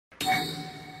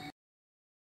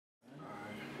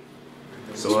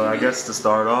So I guess to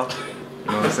start off,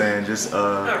 you know what I'm saying, just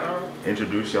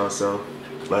introduce yourself,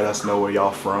 let us know where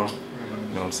y'all from, you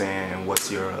know what I'm saying, and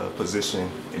what's your position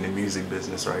in the music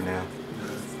business right now.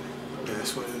 Yeah,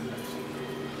 that's what it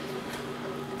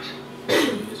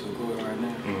is. It's recording right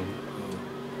now.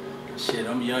 Shit,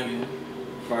 I'm Youngin,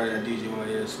 part of that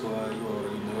DJ squad, you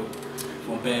already know.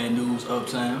 From Bad News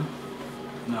Uptown,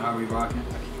 you know how we rocking.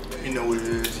 You know what it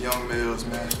is, Young Melz,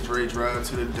 man. Dre drive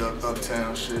to the duck,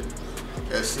 Uptown shit.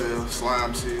 SL,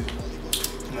 Slime season.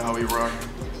 You know how we rocking.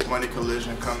 Money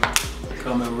Collision coming.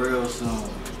 Coming real soon.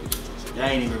 Y'all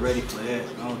ain't even ready for that.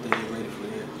 I don't think they're ready for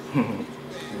that.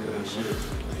 Real shit.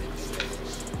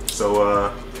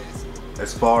 So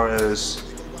as far as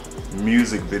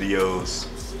music videos,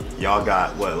 y'all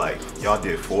got what, like, y'all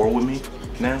did 4 with me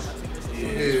now?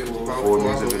 Yeah, four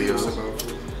music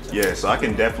videos. Yeah, so I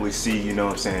can definitely see, you know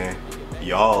what I'm saying,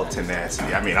 y'all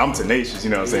tenacity. I mean, I'm tenacious, you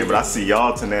know what I'm saying, but I see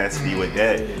y'all tenacity with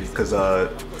that, because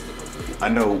I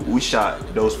know we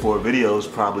shot those 4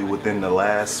 videos probably within the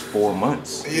last 4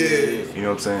 months. Yeah. You know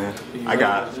what I'm saying? I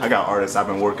got artists I've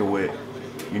been working with,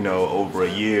 you know, over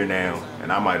a year now,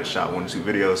 and I might have shot 1 or 2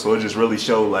 videos, so it just really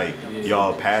showed like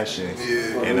y'all passion.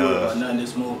 Yeah. And nothing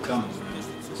this more coming.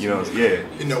 you know, yeah.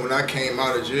 You know, when I came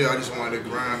out of jail, I just wanted to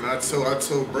grind. I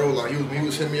told bro, like, he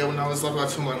was hitting me up when I was up. I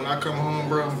told him, like, when I come home,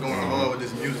 bro, I'm going hard with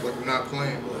this music, like, I'm not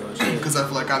playing. Because I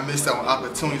feel like I missed out on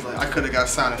opportunities. Like, I could have got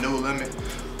signed to No Limit,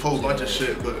 a whole bunch of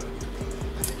shit, but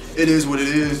it is what it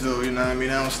is, though, you know what I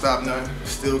mean? I don't stop nothing.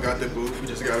 Still got the booth, we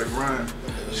just gotta grind.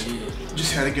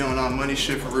 Just had to get on our money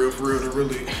shit for real, to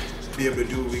really be able to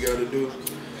do what we gotta do.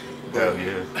 Hell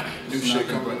yeah. New shit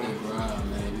coming on.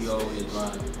 Grind, man. We always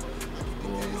grind.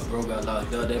 When bro got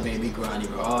locked up, that made me grind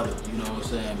even harder, you know what I'm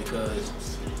saying?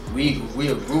 Because we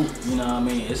a group, you know what I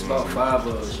mean? It's about 5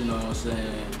 of us, you know what I'm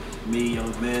saying? Me,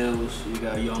 Young Melz, you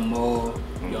got Young Mo,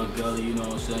 Young Gully, you know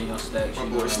what I'm saying? Young Stacks, My you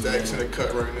know boy what Stacks I in mean? the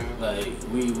cut right now.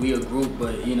 Like, we a group,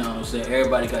 but you know what I'm saying?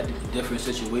 Everybody got different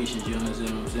situations, you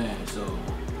understand what I'm saying? So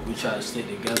we try to stick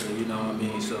together, you know what I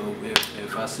mean? So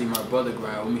if I see my brother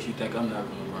grind, what makes you think I'm not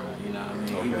gonna grind, you know what I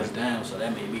mean? Okay. He was down, so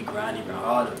that made me grind even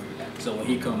harder. So when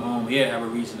he come home, he'll have a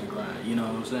reason to grind, you know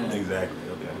what I'm saying? Exactly,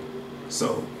 okay.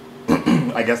 So,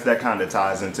 I guess that kind of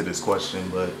ties into this question,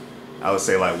 but I would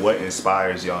say, like, what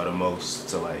inspires y'all the most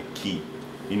to, like, keep,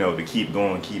 you know, to keep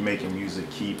going, keep making music,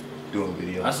 keep doing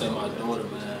videos? I say my daughter,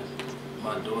 man.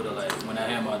 My daughter, like, when I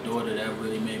had my daughter, that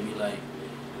really made me, like,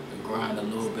 grind a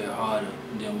little bit harder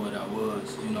than what I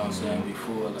was, you know what I'm saying,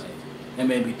 before. Like, it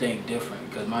made me think different,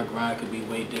 because my grind could be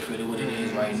way different than what it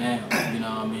is right now, you know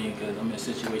what I mean, because I'm in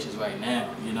situations right now,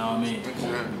 you know what I mean,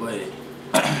 but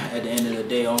at the end of the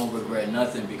day, I don't regret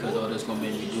nothing, because all that's going to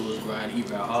make me do is grind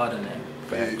even harder now,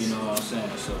 you know what I'm saying,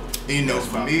 so. You know,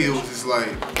 for me, it was just like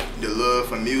the love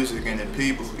for music and the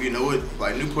people. You know,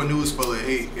 like Newport News full of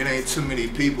hate. It ain't too many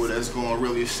people that's gonna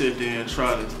really sit there and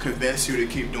try to convince you to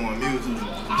keep doing music.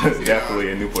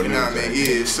 Definitely in Newport News. You know what I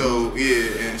mean? Yeah. So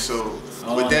and so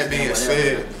with that being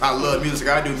said, I love music.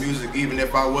 I do music even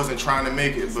if I wasn't trying to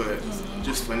make it. But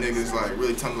just for niggas like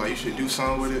really telling me like you should do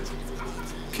something with it,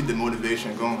 keep the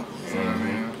motivation going. You know what I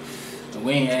mean? And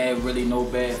we ain't had really no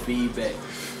bad feedback.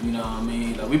 You know what I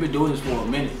mean? Like, we've been doing this for a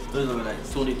minute. This was like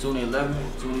 2011,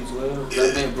 2012.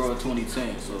 I think, bro,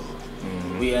 2010. So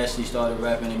we actually started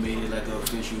rapping and made it like an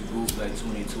official group like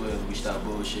 2012. We stopped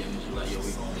bullshitting and was like, yo,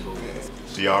 we gonna go.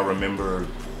 Do y'all remember,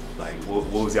 like, what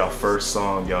was y'all first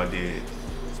song y'all did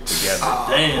together?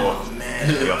 Damn,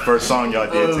 man. Your first song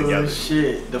y'all did together.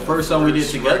 Shit. The first song we did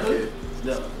together?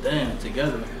 Damn,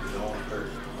 together.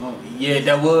 Oh, yeah,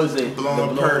 that was it.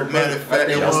 Blowing Perk. Matter of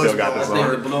fact, y'all still got the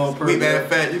song. We matter of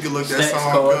fact, you can look that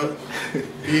song up.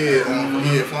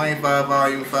 Yeah, Flame 5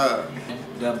 Volume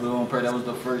 5. That Blowing Perk, that was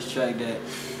the first track that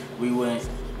we went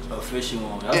official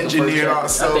on. That was Engineered the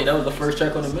first also. I think that was the first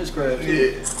track on the Mixcraft.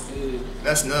 Yeah.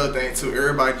 That's another thing too.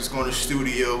 Everybody just go to the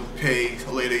studio, pay,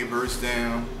 lay their verse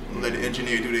down, let the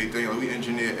engineer do their thing. Like, we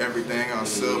engineer everything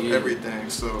ourselves, everything.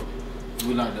 So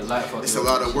we learned a lot. It's a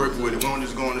lot of work with it. We don't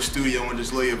just go in the studio and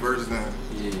just lay a verse down.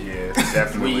 Yeah,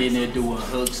 definitely. We in there doing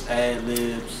hooks,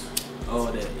 ad-libs, all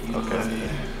that, you know what I mean?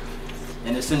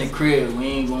 And it's in the crib, we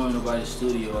ain't going to nobody's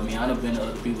studio. I mean, I done been to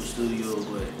other people's studios,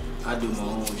 but I do my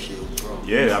own shit, bro.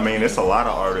 Yeah, I mean, it's a lot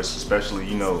of artists, especially,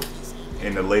 you know,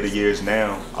 in the later years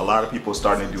now, a lot of people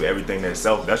starting to do everything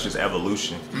themselves. That's just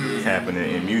evolution happening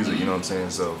in music, you know what I'm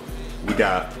saying? So we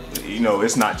got, you know,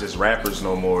 it's not just rappers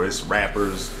no more, it's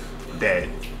rappers that,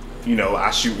 you know, I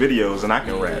shoot videos and I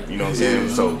can rap, you know what I'm saying?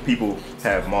 So people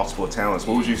have multiple talents.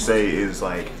 What would you say is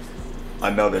like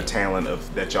another talent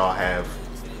that y'all have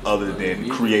other than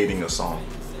creating a song?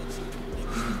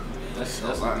 That's a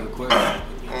good question.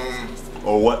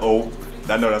 Or what? Oh,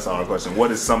 I know that's a hard question.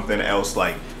 What is something else,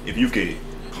 like, if you could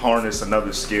harness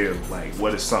another skill, like,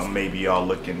 what is something maybe y'all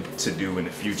looking to do in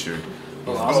the future?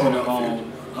 Oh, I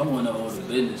wanna own a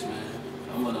business, man.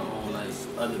 I wanna own like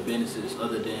other businesses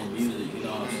other than music. You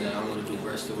know what I'm saying? I wanna do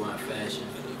restaurant, fashion.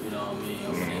 You know what I mean? I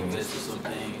wanna invest in some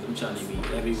things. I'm trying to be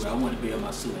everywhere. I wanna be on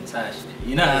my suit and tie shit.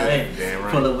 You know what I mean? Damn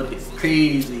right. Pull up with this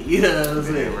crazy. You know what I'm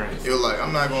saying? Right. You're like,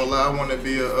 I'm not gonna lie, I wanna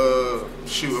be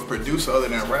a producer other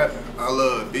than rapping. I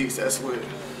love beats. That's what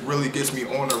really gets me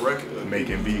on the record.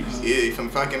 Making beats. Yeah,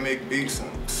 if I can make beats,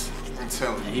 I'm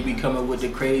telling And you. he be coming with the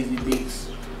crazy beats.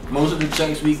 Most of the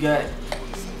tracks we got,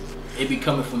 it be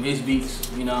coming from his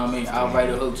beats. You know what I mean? I'll write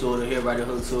a hook to it, or he'll write a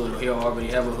hook to it, or he'll already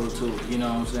have a hook to it. You know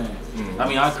what I'm saying? I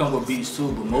mean, I come with beats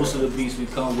too, but most of the beats we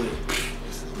come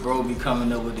with, bro be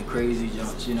coming up with the crazy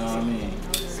jumps. You know what I mean?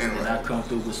 And I come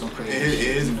through with some crazy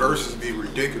shit. His verses be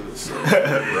ridiculous. So.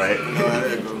 Right. You know how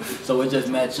that goes. So it just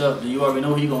match up. You already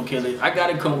know he gonna kill it. I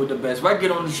gotta come with the best. If I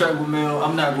get on the track with Mel,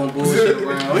 I'm not gonna bullshit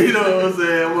around. You know what I'm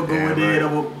saying? I'm gonna go in there and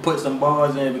I'm gonna put some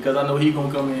bars in because I know he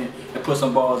gonna come in and put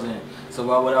some bars in. So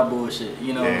why would I bullshit?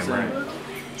 You know what I'm saying? Right.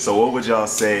 So what would y'all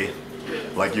say,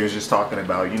 like you was just talking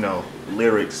about, you know,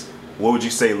 lyrics, what would you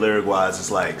say lyric-wise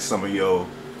is like some of your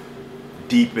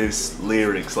deepest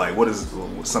lyrics? Like, what is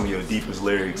some of your deepest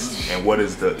lyrics, and what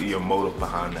is your motive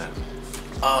behind that?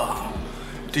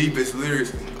 Deepest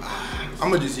lyrics.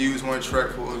 I'm gonna just use one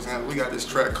track for example. We got this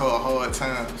track called Hard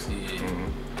Times.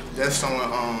 That's on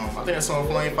I think that's on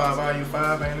Flame 5 Volume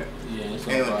 5, ain't it? Yeah, it's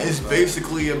on And Friday, it's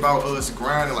basically about us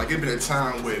grinding. Like, it been a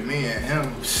time with me and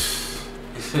him.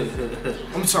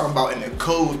 I'm talking about in the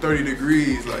cold 30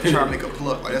 degrees, like trying to make a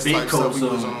pluck. Like, that's Big like cold stuff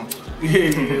we was on. Yeah,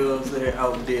 you know what I'm saying?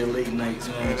 Out there late nights,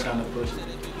 man, trying to push it.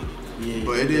 Yeah,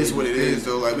 But it is what it is,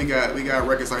 though. Like, we got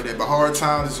records like that. But Hard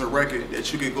Times is a record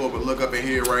that you can go up and look up and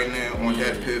hear right now on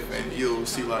that piff, and you'll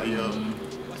see like, yo,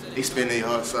 they spin their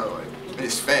hearts out. Like,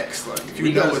 it's facts. Like, if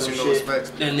you know it, you know it's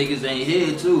facts. That niggas ain't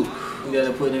here too. We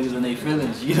gotta put niggas in their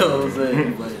feelings. You know what I'm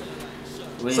saying? But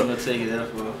we ain't gonna take it that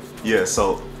far. Yeah.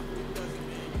 So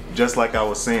just like I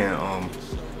was saying,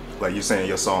 like you're saying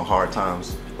your song Hard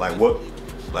Times. Like what?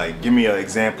 Like give me an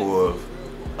example of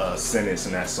a sentence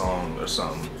in that song or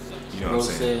something. You know what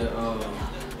I'm saying?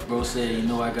 Bro said, you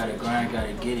know I gotta grind,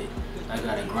 gotta get it. I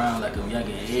gotta grind like I'm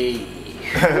youngin'. Hey.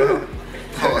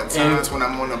 Hard times when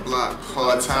I'm on the block.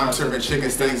 Hard times serving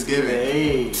chickens Thanksgiving.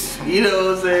 Hey. You know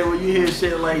what I'm saying? When you hear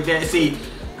shit like that, see,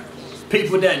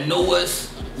 people that know us,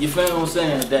 you feel what I'm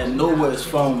saying? That know us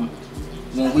from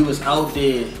when we was out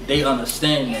there, they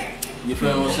understand that. You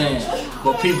feel what I'm saying?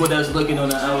 But people that's looking on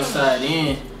the outside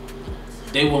in,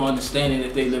 they won't understand it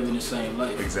if they live in the same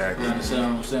life. Exactly. You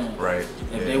understand what I'm saying? Right.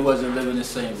 If they wasn't living the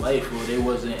same life or they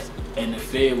wasn't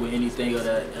interfered with anything of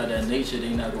that nature, they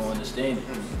not gonna understand it.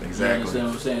 Exactly. You understand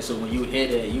what I'm saying? So when you hear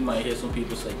that, you might hear some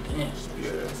people say, damn.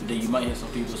 Yeah. Then you might hear some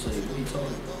people say, what are you talking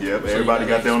about? Yep, So everybody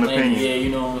got their own explain it. opinion. Yeah, you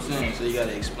know what I'm saying? So you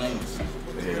gotta explain it.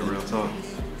 Yeah, real talk.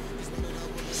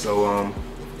 So,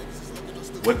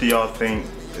 what do y'all think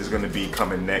is gonna be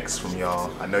coming next from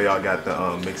y'all? I know y'all got the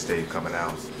mixtape coming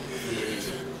out.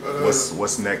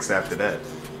 What's next after that?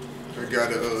 I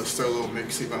got a solo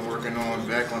mixtape I'm working on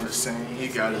back on the scene. He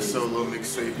got a solo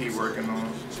mixtape he working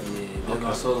on. Yeah, that's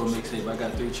my solo mixtape. I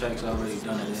got 3 tracks already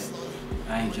done of that.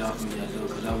 I ain't dropping yet though,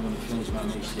 cause I want to finish my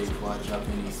mixtape before I drop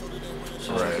any.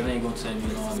 So Right. it ain't gonna take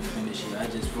me long to finish it. I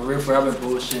just, for real, I've been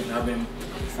bullshitting.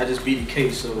 I just beat the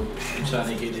case, so I'm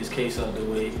trying to get this case out the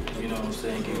way. You know what I'm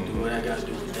saying? Do what I gotta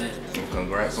do with that. And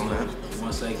congrats on that.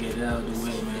 Once I get that out the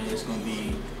way, man, it's gonna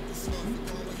be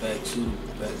back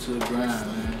to the grind,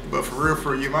 man. But for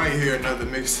real, you might hear another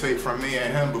mixtape from me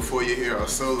and him before you hear our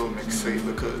solo mixtape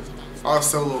because our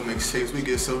solo mixtapes, we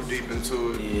get so deep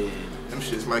into it. Yeah. Them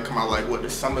shits might come out like, what, the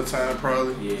summertime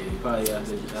probably? Yeah, probably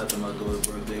after my daughter's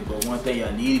birthday. But one thing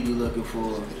I need to be looking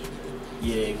for,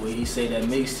 yeah, when he say that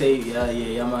mixtape,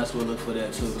 yeah, I might as well look for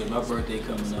that too. Cause my birthday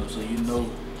coming up, so you know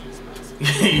what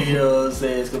I'm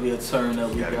saying? It's gonna be a turn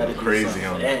up. We gotta do crazy something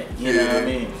on for that. You know what I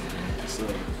mean? So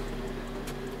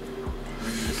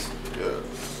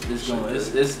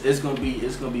it's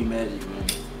gonna be magic, man.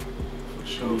 For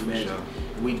sure, for sure.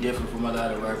 We different from a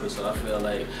lot of rappers, so I feel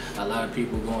like a lot of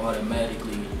people gonna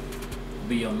automatically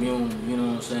be immune. You know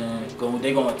what I'm saying?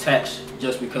 They gonna attach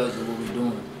just because of what we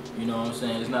doing. You know what I'm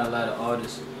saying? There's not a lot of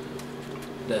artists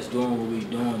that's doing what we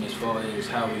doing as far as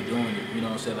how we doing it. You know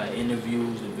what I'm saying? Like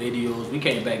interviews and videos. We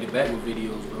came back to back with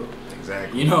videos, bro.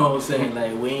 Exactly. You know what I'm saying?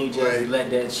 Like we ain't just let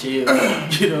that chill.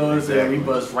 You know what I'm saying? We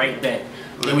bust right back.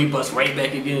 Then we bust right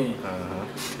back again.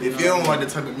 If you don't like the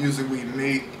type of music we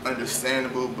make,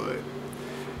 understandable, but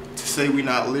to say we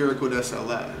not lyrical, that's a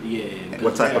lie. Yeah.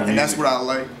 What type of music? And that's what I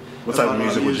like. What type of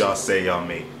music would y'all say y'all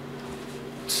make?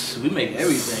 We make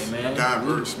everything, man.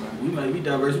 Diverse, man. We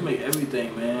diverse. We make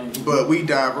everything, man. But we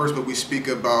diverse, but we speak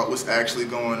about what's actually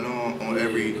going on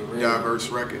every diverse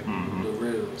record. Mm-hmm. The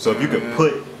real. So if you could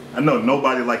put, I know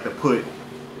nobody like to put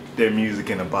their music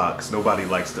in a box. Nobody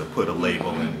likes to put a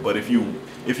label in. But if you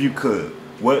could,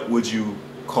 what would you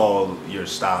call your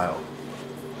style?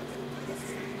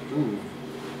 Ooh.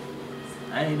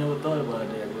 I ain't never thought about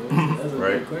that, bro. That's a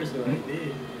Right. good question right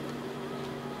there.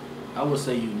 I would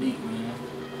say unique, man.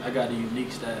 I got a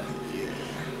unique style. Yeah.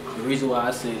 The reason why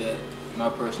I say that, my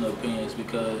personal opinion, is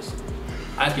because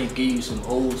I can give you some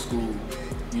old school,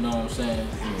 you know what I'm saying?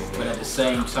 But at the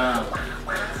same time,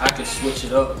 I can switch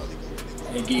it up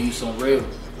and give you some real.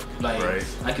 Like,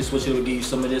 I can switch it up and give you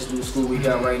some of this new school we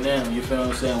got right now. You feel what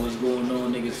I'm saying? What's going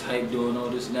on, niggas hype doing all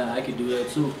this now. I can do that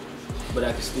too. But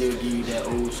I can still give you that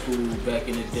old school, back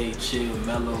in the day, chill,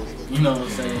 mellow. You know what I'm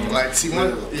saying? Like, see,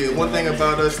 one thing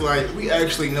about us, like, we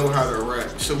actually know how to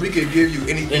rap, so we could give you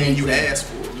anything you ask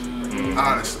for.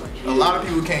 Honestly, a lot of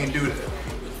people can't do that.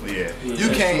 Yeah. You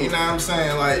can't, you know what I'm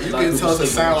saying? Like, you can tell us to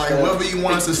sound like whoever you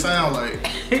want us to sound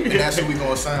like, and that's what we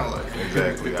gonna sound like.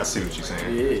 Exactly. I see what you're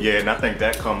saying. Yeah, and I think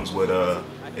that comes with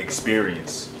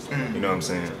experience. You know what I'm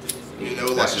saying? You know,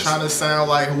 like trying to sound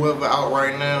like whoever out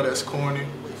right now that's corny,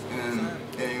 and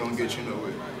it ain't gonna get you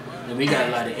nowhere. And we got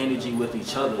a lot of energy with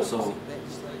each other, so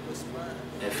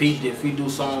if he do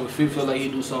something, if he feel like he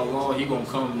do something wrong, he gonna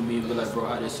come to me and be like, bro,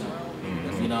 how this sound?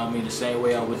 You know what I mean? The same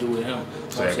way I would do with him.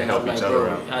 So I can help each other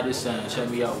out. How this sound? Check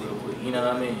me out real quick. You know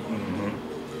what I mean?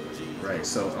 Right.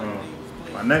 So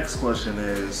my next question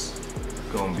is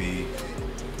gonna be,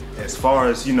 as far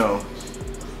as you know,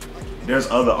 there's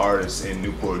other artists in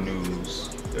Newport News.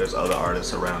 There's other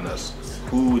artists around us.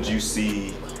 Who would you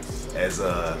see as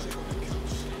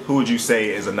who would you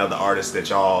say is another artist that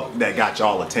got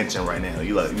y'all attention right now?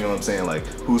 You know what I'm saying? Like,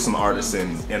 who's some artists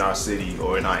in our city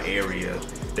or in our area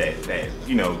that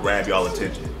you know grab y'all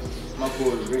attention? My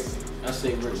boy Rick. I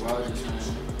say Rick Rogers, man.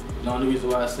 The only reason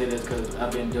why I say that is because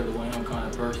I've been dealing with him kind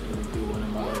of personally through one of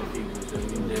my other people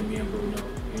that me and Bro know.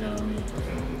 You know what I mean?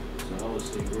 So I would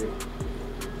say Rick.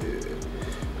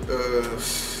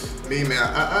 Yeah. Me, man,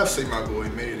 I say my boy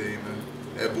Mayday, man.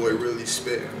 That boy really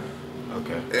spitting.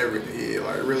 Okay. Everything, yeah,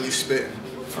 like really spitting.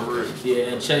 For real.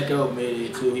 Yeah, and check out Mayday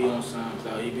too. He on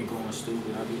SoundCloud. He be going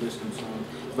stupid. I be listening to him.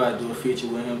 About to do a feature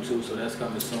with him too, so that's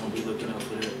coming soon. Be looking out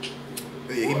for that.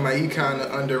 Yeah, he kind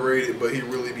of underrated, but he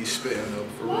really be spitting though,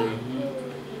 for real.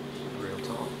 Real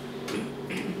talk.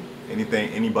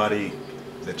 Anybody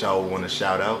that y'all want to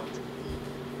shout out?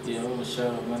 Yeah, I want to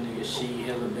shout out my nigga She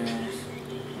Hella Bands.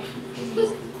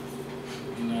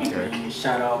 You know what I mean?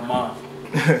 Shout out Ma.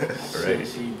 Right.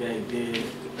 She back there.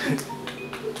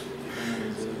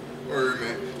 Word,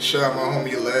 man. Shout out my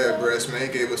homie Lab Breast, man. He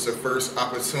gave us the first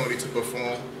opportunity to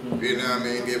perform. You know what I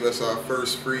mean? Gave us our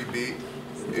first free beat.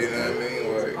 You know what I mean?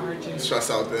 Like, shouts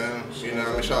out to him. You know what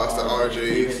I mean? Shout out to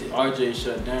RJ's. RJ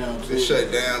shut down too. They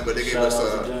shut down, but they gave us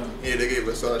they gave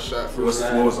us our shot for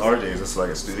What was RJ's? It's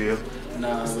like a studio?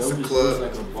 Nah, it's it a was club.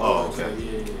 like a bar. Oh, okay.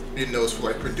 Yeah. You know, it's for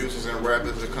like producers and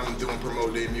rappers to come do and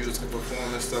promote their music and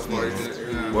perform and stuff like that.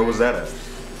 You know Where was that at?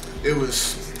 It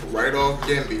was right off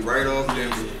Denby, right off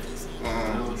Denby.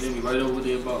 Right over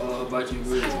there about you,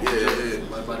 really.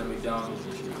 Yeah. Right by the McDonald's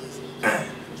and shit.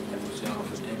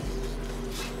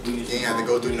 You ain't have to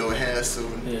go through no hassle,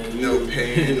 no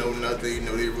pain, no nothing. You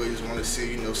know, they really just want to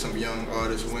see, you know, some young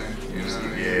artists win. You know what I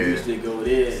mean? Yeah. We used to go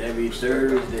there every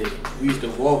Thursday. We used to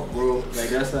walk, bro. Like,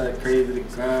 that's how crazy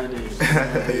the grind is.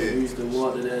 Yeah. We used to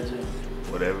walk to that gym.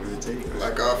 Whatever it takes.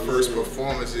 Like our first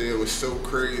performance there was so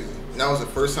crazy. And that was the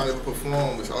first time we ever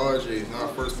performed was RJ's, and our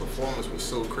first performance was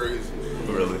so crazy.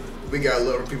 Really? We got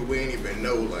love from people we didn't even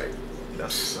know. Like,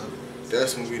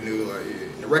 that's when we knew, like, yeah.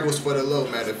 The record was For the Low,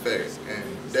 matter of fact, and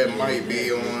that might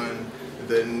be on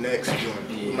the next joint.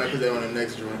 We might put that on the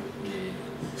next joint. Yeah.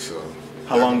 So.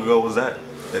 How long ago was that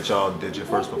y'all did your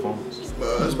first performance? It's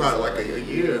about like a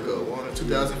year ago, on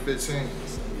 2015.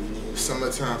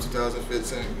 Summertime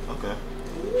 2015. Okay.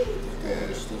 Yeah.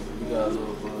 We got a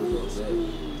little buzz of that.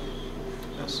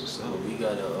 That's what's up. We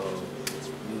got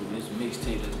this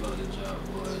mixtape that's about to drop,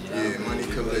 boy. Yeah, Money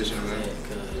Collision, man.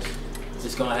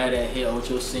 It's gonna have that hit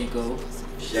Ocho Cinco,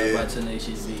 shot by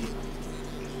Tenacious B.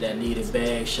 That Need a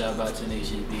Bag, shot by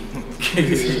Tenacious B.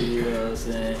 You know what I'm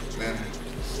saying? Man.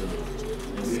 So,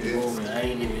 and we moving. I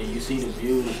ain't even, you see the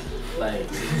views, like,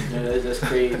 you know, that's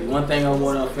crazy. One thing I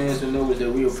want our fans to know is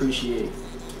that we appreciate,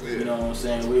 you know what I'm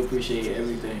saying? We appreciate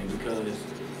everything, because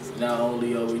not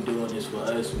only are we doing this for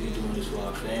us, we doing this for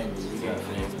our family. We got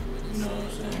family. You know what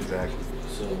I'm saying? Exactly.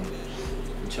 So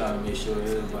we try to make sure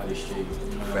everybody's straight. You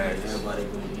know what I mean? Everybody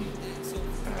gonna eat.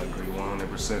 I agree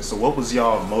 100%. So what was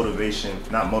y'all motivation,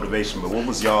 not motivation, but what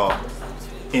was y'all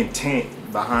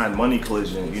intent behind Money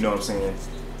Collision? You know what I'm saying?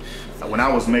 When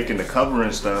I was making the cover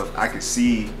and stuff, I could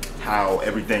see how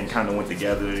everything kind of went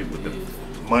together with the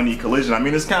Money Collision. I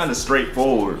mean, it's kind of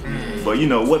straightforward, but you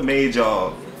know, what made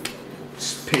y'all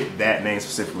pick that name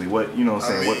specifically? What, you know what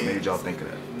I'm saying, what made y'all think of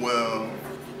that? Well,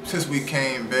 since we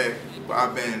came back,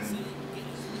 I've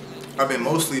been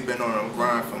mostly been on a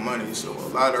grind for money. So a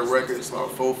lot of records, like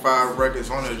 4 or 5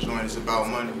 records on the joint is about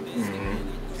money.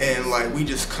 And like we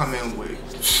just come in with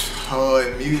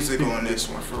hard music on this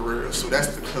one for real. So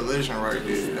that's the collision right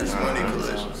there. That's Money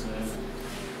Collision.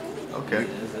 Okay.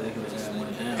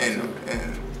 And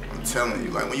I'm telling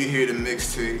you, like when you hear the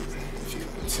mixtape,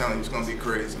 I'm telling you, it's gonna be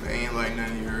crazy, man. Ain't like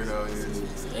nothing you heard out here.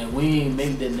 And we ain't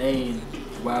make the name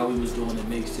while we was doing the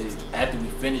mixtape. After we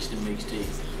finished the mixtape,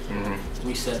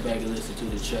 we sat back and listened to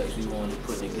the tracks we wanted to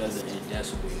put together, and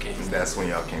that's when we came. And that's when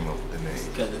y'all came up with the name.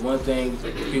 Because one thing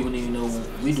people need to know,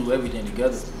 we do everything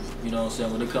together. You know what I'm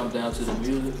saying? When it comes down to the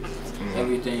music,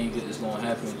 everything is going to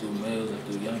happen through Melz and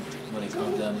through Youngin when it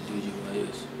comes down to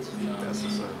DJYS. You know what I mean?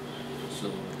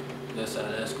 So that's how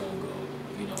that's going to go.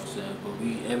 You know what I'm saying? But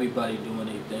everybody doing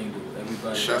their thing.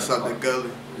 Everybody. Shouts out to Gully.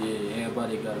 Yeah,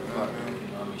 everybody got a part. You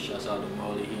know what I mean? Shouts out to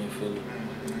Marley here in Philly.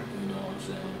 You know what I'm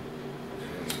saying?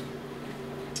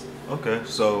 Okay,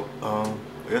 so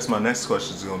I guess my next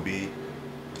question is gonna be,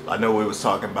 I know we was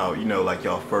talking about, you know, like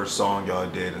y'all first song y'all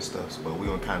did and stuff, but we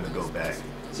gonna kind of go back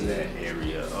to that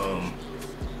area.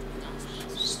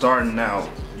 Starting out,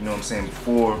 you know what I'm saying,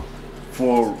 before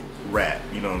rap,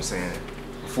 you know what I'm saying,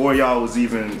 before y'all was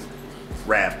even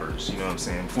rappers, you know what I'm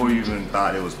saying, before you even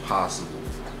thought it was possible,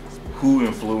 who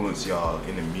influenced y'all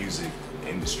in the music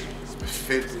industry?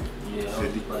 50. Yeah, I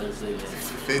was about to say that.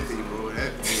 50, bro.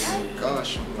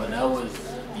 Gosh. When I was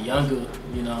younger,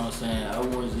 you know what I'm saying, I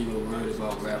wasn't even worried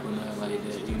about rap or nothing like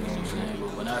that, you know what I'm saying?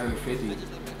 But when I heard 50,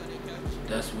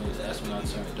 that's when I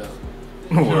turned up.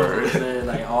 You know what I'm saying?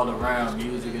 Like all around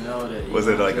music and all that. Was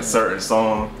it like a certain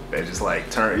song that just like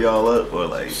turned y'all up, or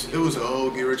like? It was an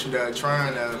old Get Rich or Die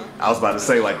Trying album. I was about to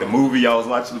say like the movie, y'all was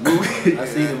watching the movie. I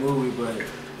seen the movie, but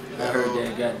I heard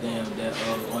that goddamn, that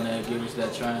on that Get Rich or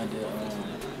Die Trying,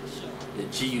 the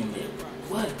G-Unit.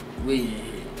 What? We in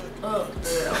here. Oh,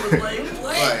 man, I was like,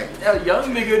 what? Like, that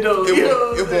young nigga though.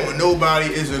 It wasn't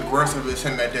nobody as aggressive as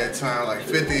him at that time. Like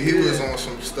 50, he was on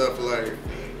some stuff like,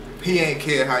 he ain't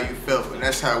care how you felt, and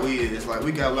that's how we is. Like,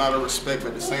 we got a lot of respect, but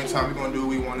at the same time, we gonna do what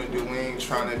we wanna do. We ain't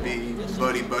trying to be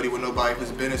buddy with nobody. If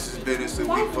it's business, it's business. If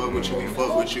we fuck with you, we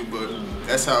fuck with you. But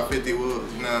that's how 50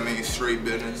 was, you know what I mean? Straight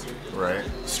business. Right.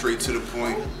 Straight to the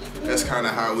point. That's kind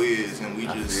of how we is, and we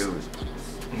I just... feel it.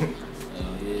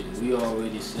 Yeah, we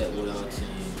already set with our team.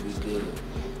 We good.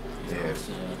 You know what I'm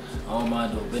saying? I don't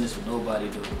mind doing business with nobody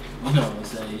though. You know what I'm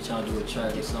saying? You trying to do a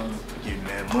track or something. Getting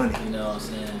that money. You know what I'm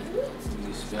saying?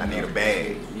 I need a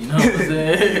bag. You know what I'm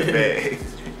saying? Need a bag.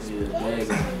 Yeah, a bag.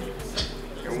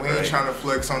 And we ain't trying to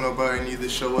flex on nobody, neither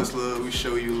show us love, we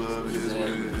show you love. It is what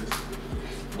it is.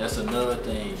 That's another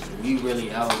thing. We really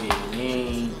out here. We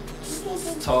ain't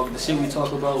talk the shit we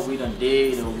talk about, we done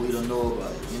did or we don't know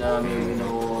about. You know what I mean? We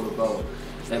know all about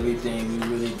everything we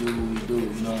really do, we do,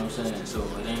 you know what I'm saying? So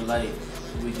it ain't like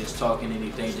we just talking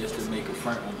anything just to make a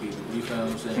front on people. You feel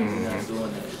what I'm saying? We're not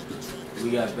doing that.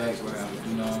 We got background,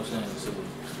 you know what I'm saying? So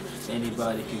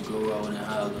anybody can go out and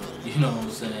holler, you know what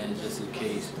I'm saying, just in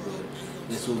case. But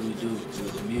this is what we do. So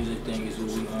the music thing is what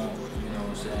we own, you know what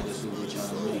I'm saying? This is what we're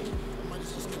trying to make.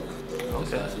 So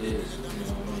that's how it is, you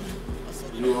know what I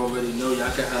mean? You already know,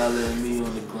 y'all can holler at me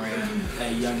on the gram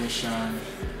at Youngin Shine,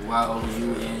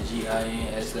 YOUNGINSHINE.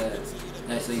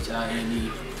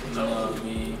 You know what I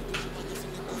mean?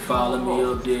 Follow me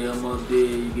up there, I'm up there.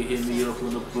 You can hit me up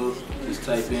on the book. Just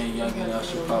type in Youngin, I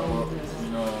should pop up. You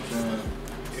know what I'm saying?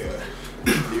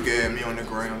 Yeah. You can add me on the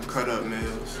gram, Cut Up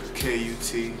Melz,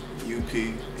 KUTUPMELZ.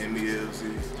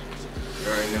 You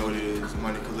already know what it is.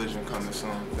 Money Collision coming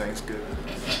soon. Thanksgiving.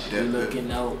 We're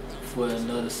looking out for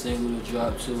another single to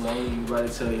drop too. I ain't even about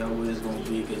to tell y'all what it's gonna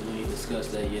be because we ain't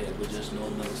discussed that yet. But just know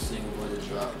another single going to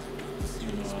drop. You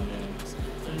know what I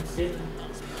mean?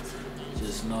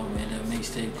 Just know, man, that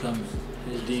mixtape coming.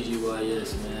 It's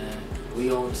DJYS, man.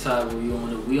 We on top.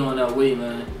 We on our way,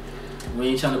 man. We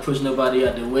ain't trying to push nobody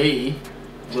out the way,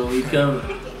 but we coming.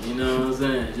 You know what I'm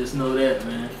saying? Just know that,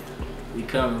 man. We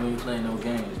coming. We ain't playing no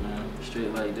games, man.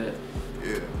 Straight like that.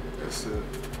 Yeah, that's it.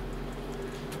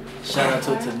 Shout out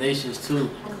to Tenacious too.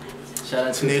 Shout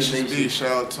out to Tenacious.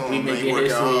 Shout out to him, We man. making You working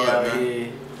history hard, out man.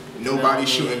 here. Nobody's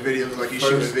shooting videos like he's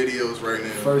shooting videos right now.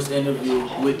 First interview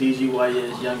with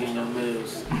DGYS, Youngin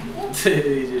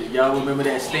Melz. Y'all remember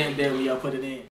that stamp there when y'all put it in?